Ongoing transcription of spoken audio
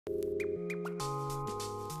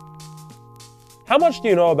How much do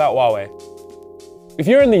you know about Huawei? If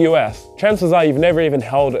you're in the US, chances are you've never even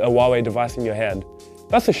held a Huawei device in your hand.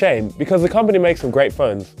 That's a shame, because the company makes some great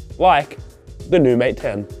phones, like the new Mate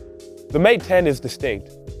 10. The Mate 10 is distinct.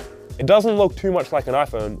 It doesn't look too much like an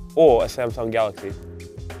iPhone or a Samsung Galaxy.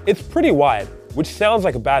 It's pretty wide, which sounds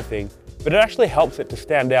like a bad thing, but it actually helps it to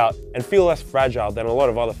stand out and feel less fragile than a lot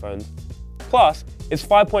of other phones. Plus, its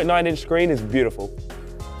 5.9-inch screen is beautiful.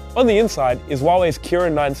 On the inside is Huawei's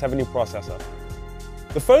Kirin 970 processor.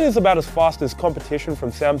 The phone is about as fast as competition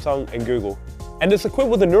from Samsung and Google, and it's equipped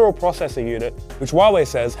with a neural processing unit, which Huawei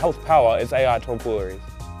says helps power its AI tomfooleries.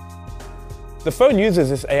 The phone uses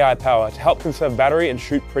this AI power to help conserve battery and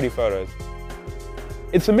shoot pretty photos.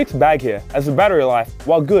 It's a mixed bag here, as the battery life,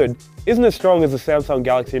 while good, isn't as strong as the Samsung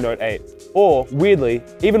Galaxy Note 8, or, weirdly,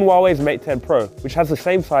 even Huawei's Mate 10 Pro, which has the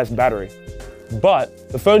same size battery. But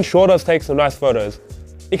the phone sure does take some nice photos.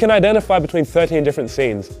 It can identify between 13 different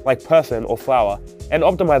scenes, like person or flower, and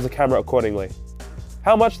optimize the camera accordingly.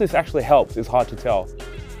 How much this actually helps is hard to tell,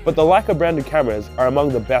 but the Leica branded cameras are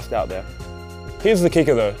among the best out there. Here's the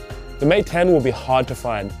kicker though, the Mate 10 will be hard to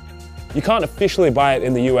find. You can't officially buy it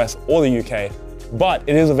in the US or the UK, but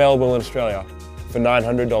it is available in Australia for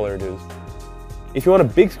 $900 it is. If you want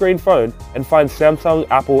a big screen phone and find Samsung,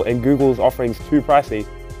 Apple and Google's offerings too pricey,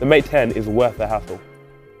 the Mate 10 is worth the hassle.